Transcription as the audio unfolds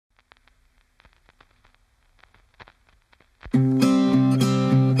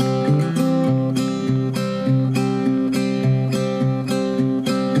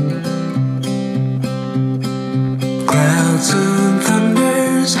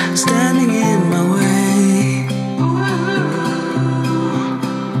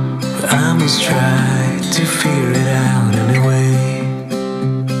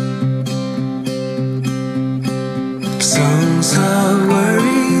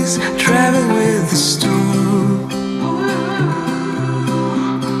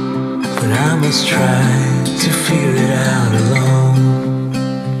must try to figure it out alone.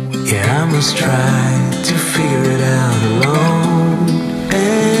 Yeah, I must try to figure it out alone.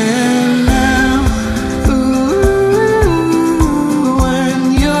 And now, ooh, when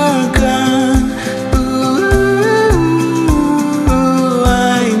you're gone, ooh,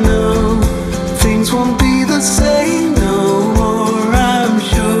 I know things won't be the same no more, I'm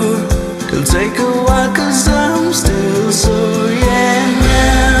sure. It'll take a while 'cause I'm still sore, yeah.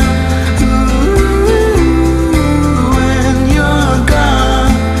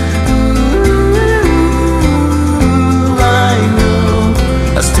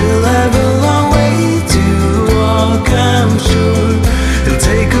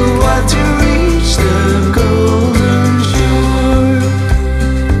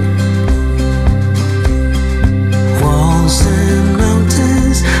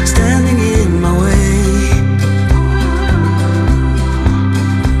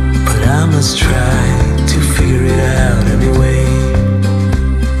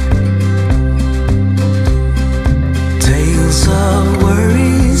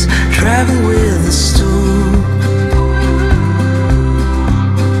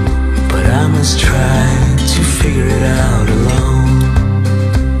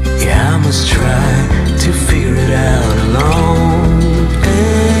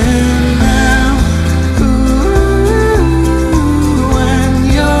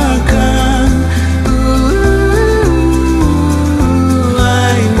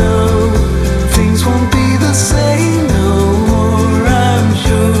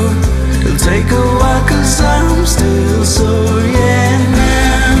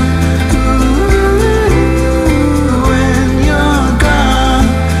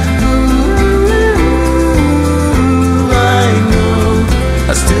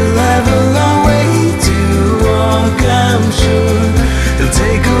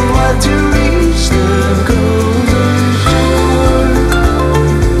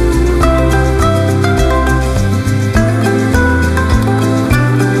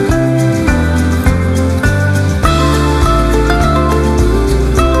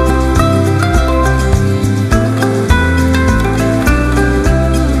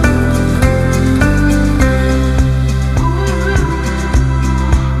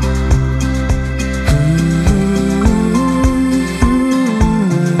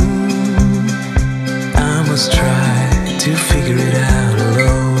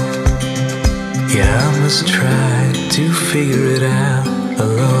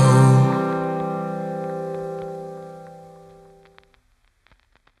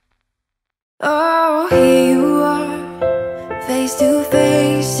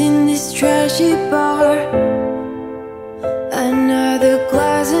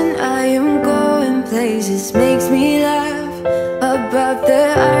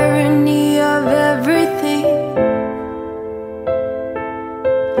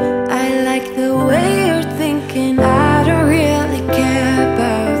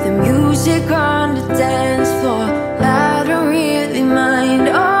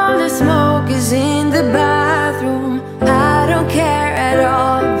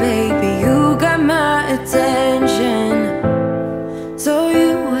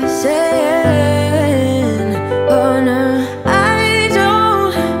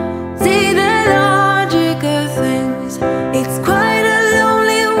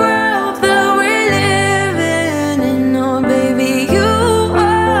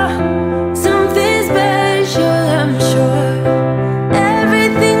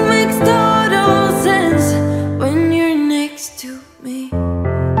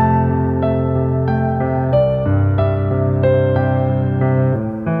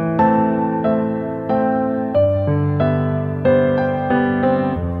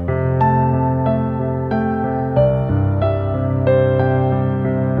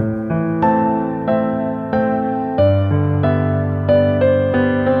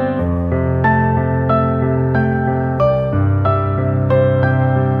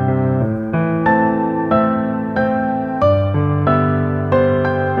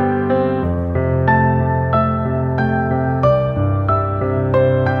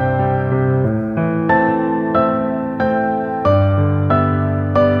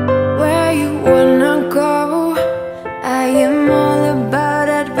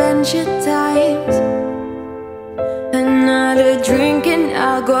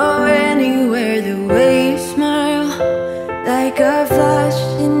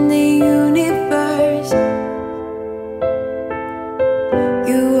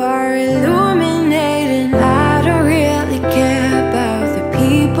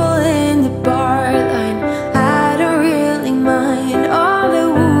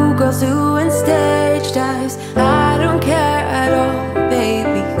 To instead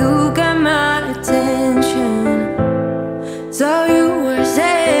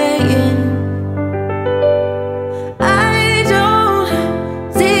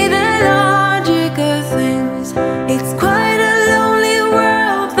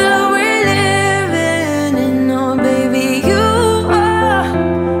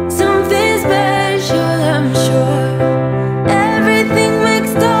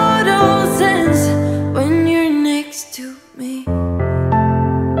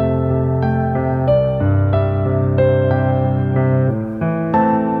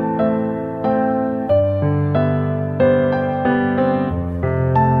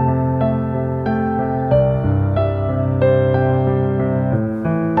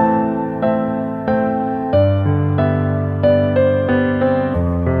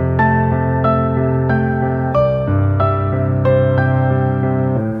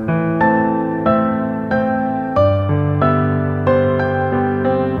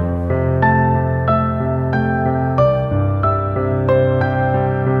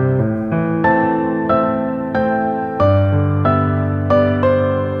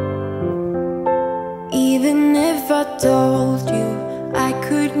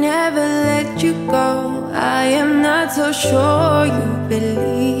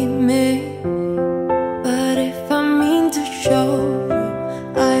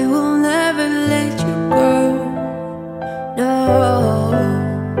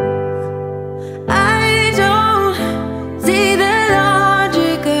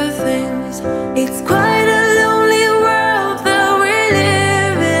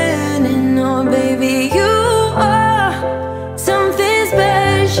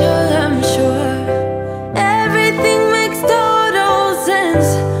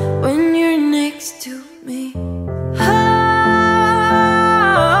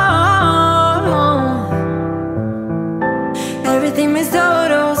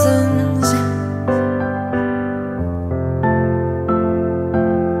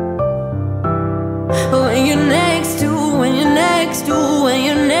next to when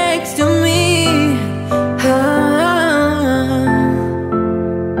you're next to me.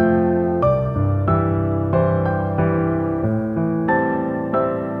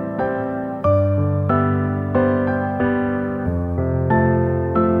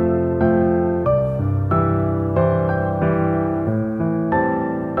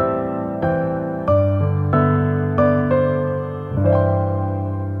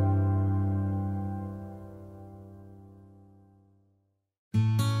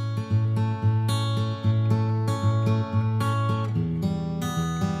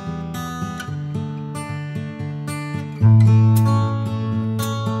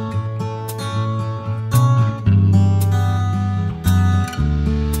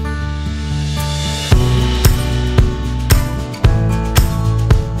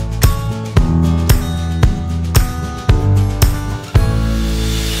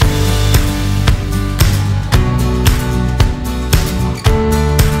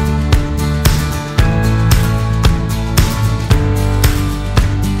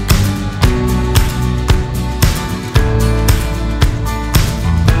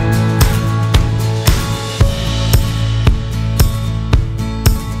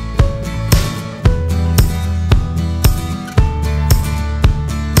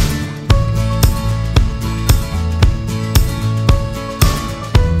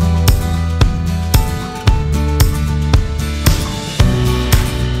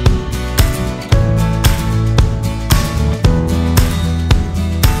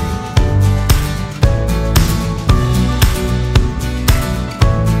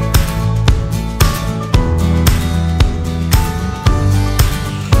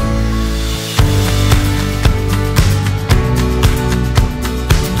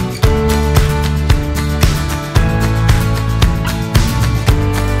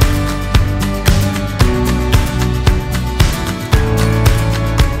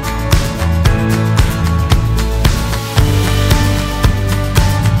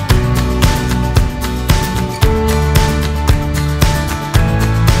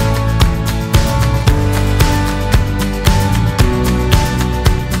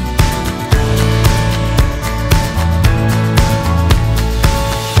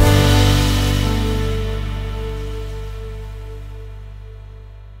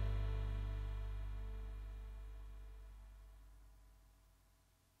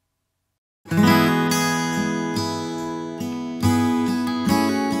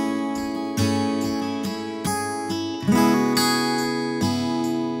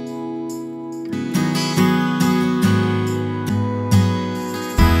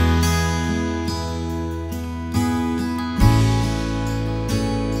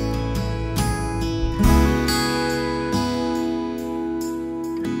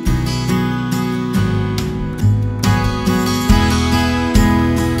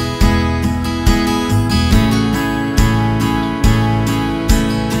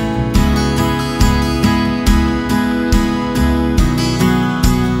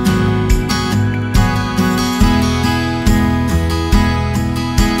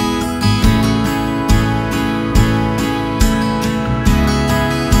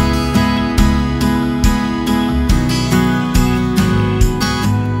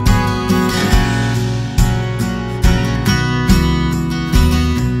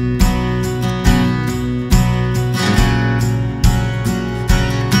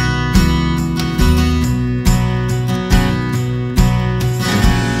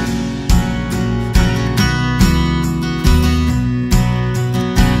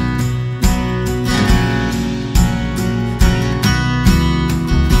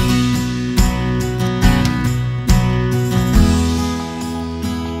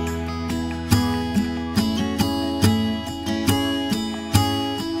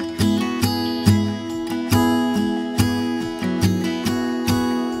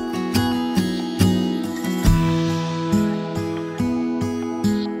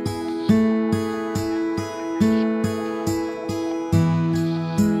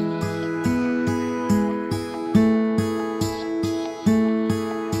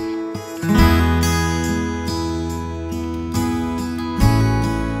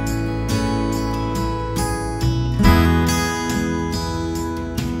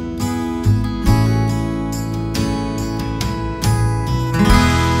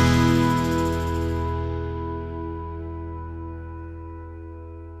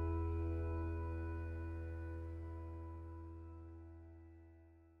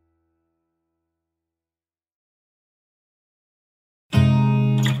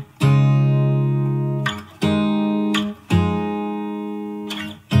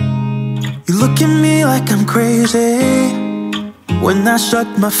 You look at me like I'm crazy, When I shut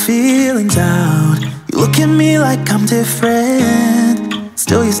my feelings out, you look at me like I'm different.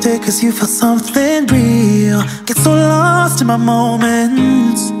 Still you stay cause you feel something real. Get so lost in my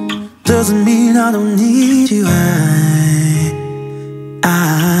moments. Doesn't mean I don't need you. I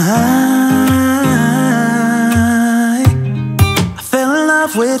fell in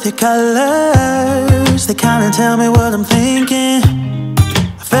love with your colors. They kinda tell me what I'm thinking.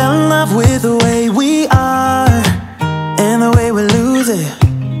 I fell in love with the way we are and the way we lose it.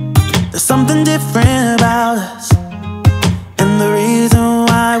 There's something different about us, and the reason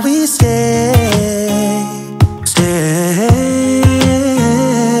why we stay.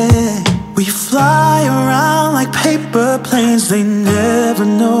 We fly around like paper planes. They never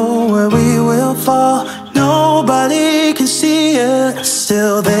know where we will fall. Nobody can see us,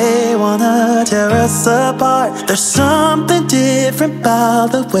 still they wanna tear us apart. There's something different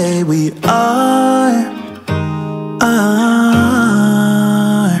about the way we are.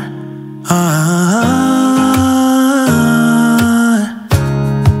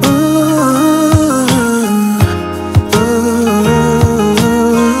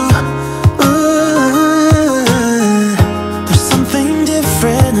 There's something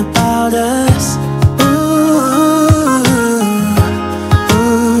different about us.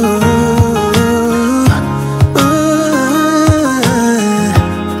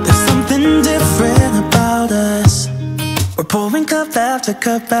 There's something different about us. We're pouring cup after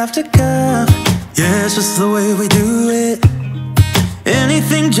cup after cup. Yeah, it's just the way we do it.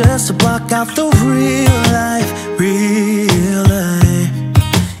 Anything just to block out the real life, real life.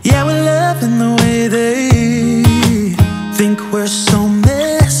 Yeah, we're loving the way they think we're so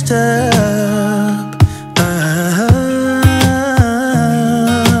messed up.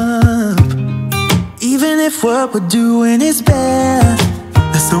 Even if what we're doing is bad,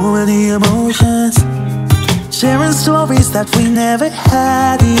 there's so many emotions. Sharing stories that we never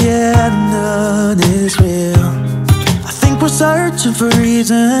had, yeah, none is real. I think we're searching for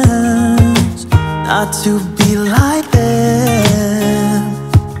reasons not to be like them.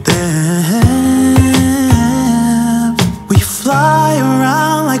 We fly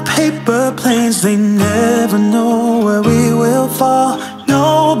around like paper planes. They never know where we will fall.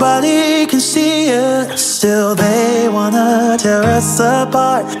 Nobody can see us, still they wanna tear us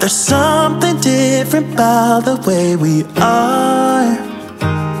apart. There's something different about the way we are.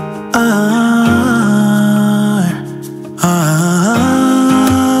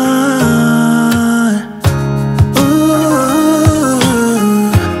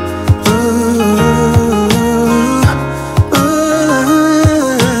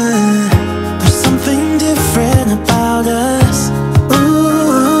 There's something different about us.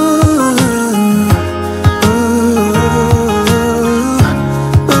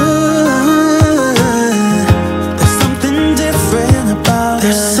 There's something different about us.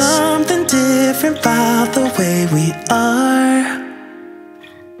 There's something different about the way we are.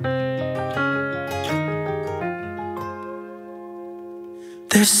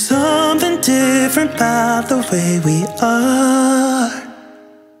 There's something different about the way we are.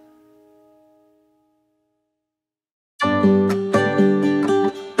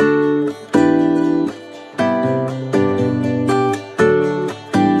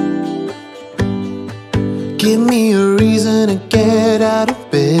 Give me a reason to get out of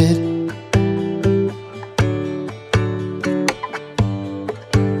bed.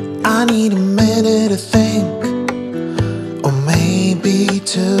 I need a minute to think, or maybe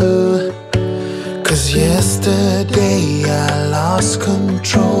two. Cause yesterday I lost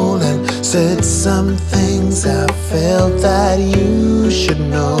control and said some things I felt that you should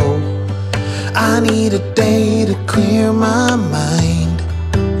know. I need a day to clear my mind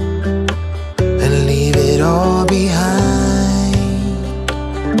and leave it all behind.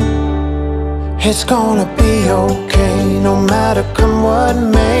 It's gonna be okay, no matter come what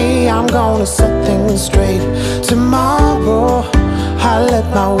may. I'm gonna set things straight. Tomorrow I let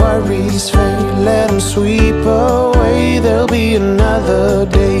my worries fade, let them sweep away. There'll be another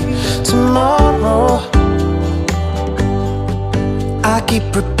day tomorrow. I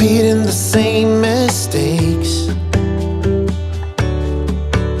keep repeating the same mistakes.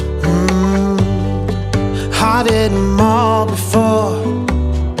 I did them all before,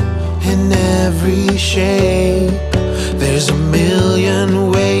 in every shape. There's a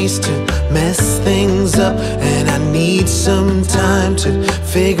million ways to mess things up, and I need some time to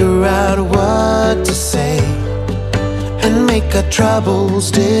figure out what to say and make our troubles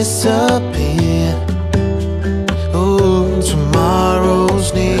disappear. Oh,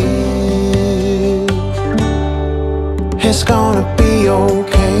 tomorrow's near. It's gonna be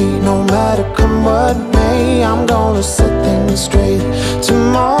okay, no matter come what may. I'm gonna set things straight.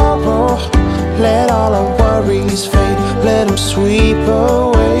 sweep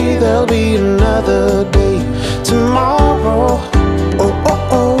away. There'll be another day tomorrow. Oh, oh,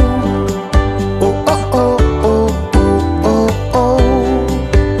 oh. Oh, oh, oh, oh, oh, oh, oh.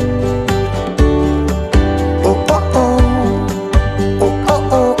 Oh, oh, oh. Oh, oh,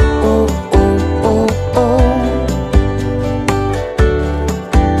 oh, oh, oh, oh, oh.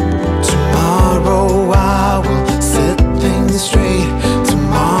 Tomorrow I will set things straight.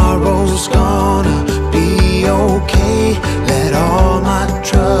 Tomorrow's gonna be okay. Let all my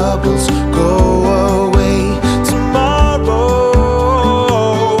troubles go away. Tomorrow,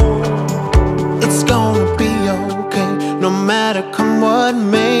 it's gonna be okay. No matter come what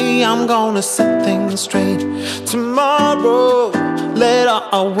may, I'm gonna set things straight. Tomorrow, let all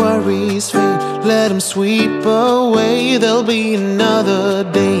our worries fade. Let them sweep away. There'll be another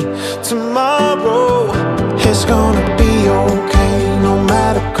day tomorrow. It's gonna be okay. No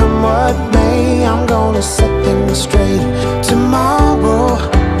matter come what may, I'm gonna set things straight. Tomorrow,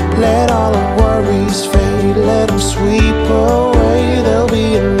 let all the worries fade. Let them sweep away. There'll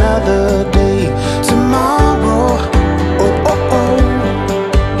be another day tomorrow. Oh, oh, oh.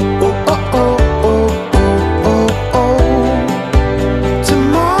 Oh, oh, oh, oh, oh, oh, oh.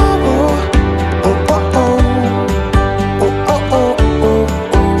 Tomorrow. Oh, oh, oh. Oh, oh, oh, oh,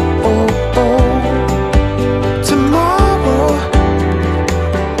 oh, oh, oh. Tomorrow.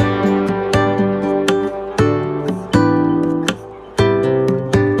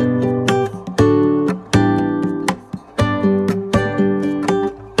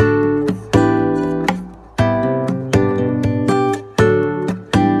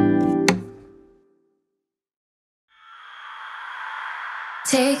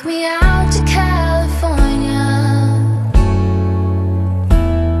 Take me out to California.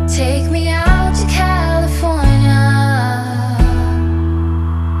 Take me out to California.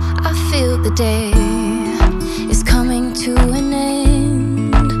 I feel the day is coming to an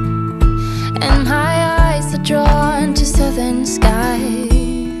end, and my eyes are drawn to southern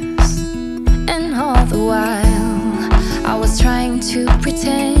skies. And all the while I was trying to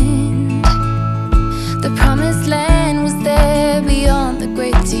pretend the promised land was there beyond the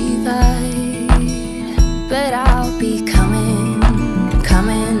great divide. But I'll be coming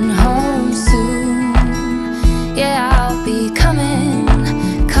home soon. Yeah, I'll be coming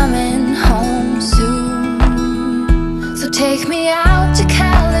home soon. So take me out to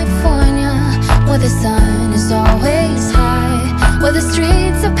California, where the sun is always high, where the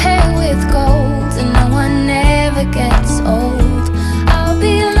streets are paved with gold and no one ever gets old. I'll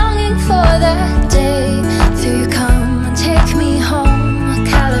be longing for that day till you come and take me home.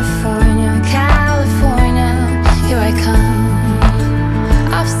 California, California, here I come.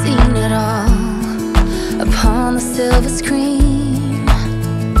 I've seen it all upon the silver screen,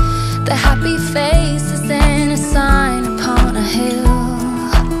 the happy faces and a sign upon a hill.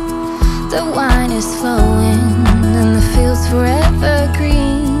 The wine is flowing and the fields forever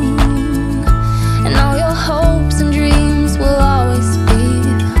green, and all your hopes and dreams will always be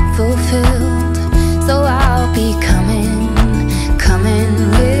fulfilled.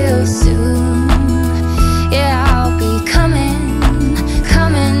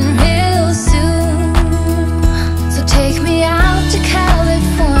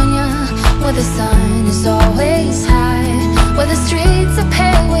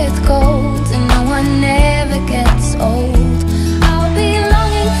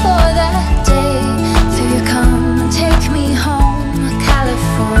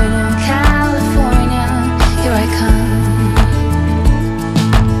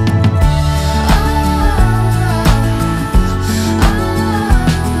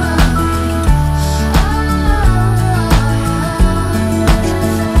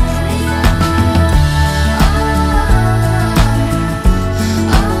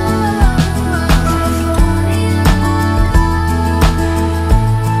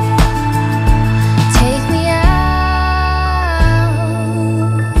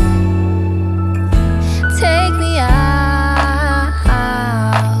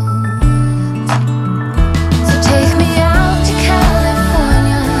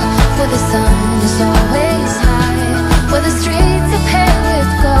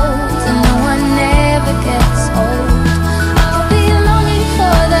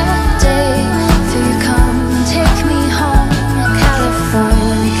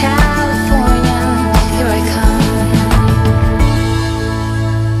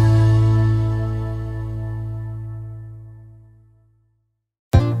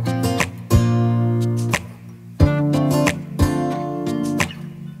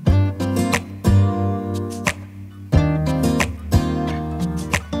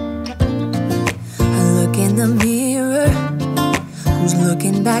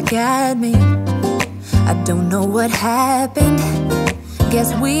 back at me. I don't know what happened.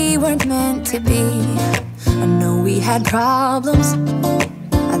 Guess we weren't meant to be. I know we had problems.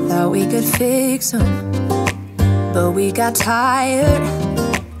 I thought we could fix them, but we got tired.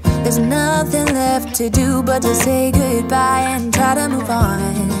 There's nothing left to do but to say goodbye and try to move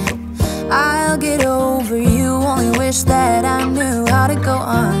on. I'll get over you, only wish that I knew how to go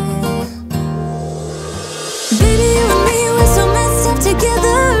on. Baby, you and me, we're so messed up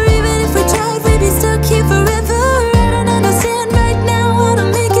together. Even if we tried, we'd be stuck here forever. I don't understand right now how to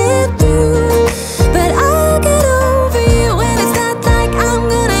make it through, but I'll get over you, and it's not like I'm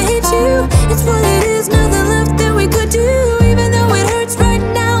gonna hate you. It's what it is, nothing left that we could do. Even though it hurts right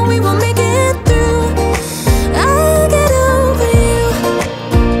now, we will make it through. I'll get over you.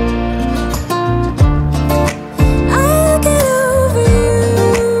 I'll get over you.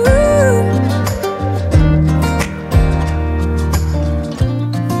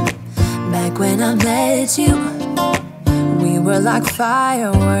 Back when I met you, we were like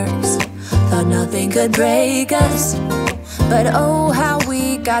fireworks. Thought nothing could break us, but oh how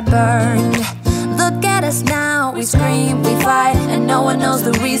we got burned. Look at us now, we scream, we fight, and no one knows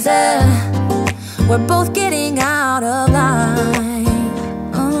the reason. We're both getting out of line.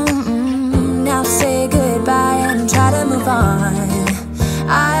 Now say goodbye and try to move on.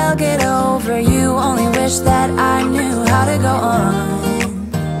 I'll get over you, only wish that I knew how to go on.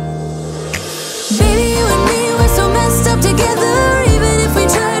 Baby, you and me, we're so messed up together. Even if we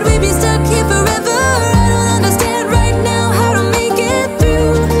tried, we'd be stuck here forever. I don't understand right now how to make it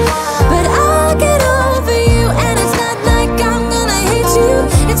through, but I'll get over you, and it's not like I'm gonna hate you.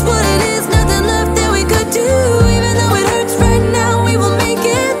 It's what it is, nothing left that we could do. Even though it hurts right now, we will make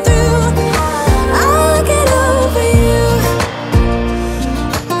it through. I'll get over you.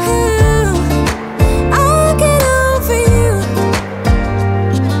 I'll get over you.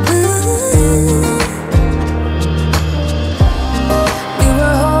 We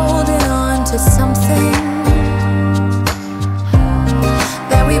were holding on to something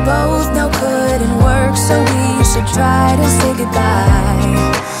that we both know couldn't work, so we should try to say goodbye.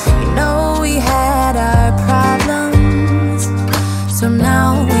 You know we had our problems, so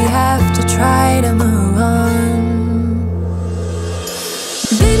now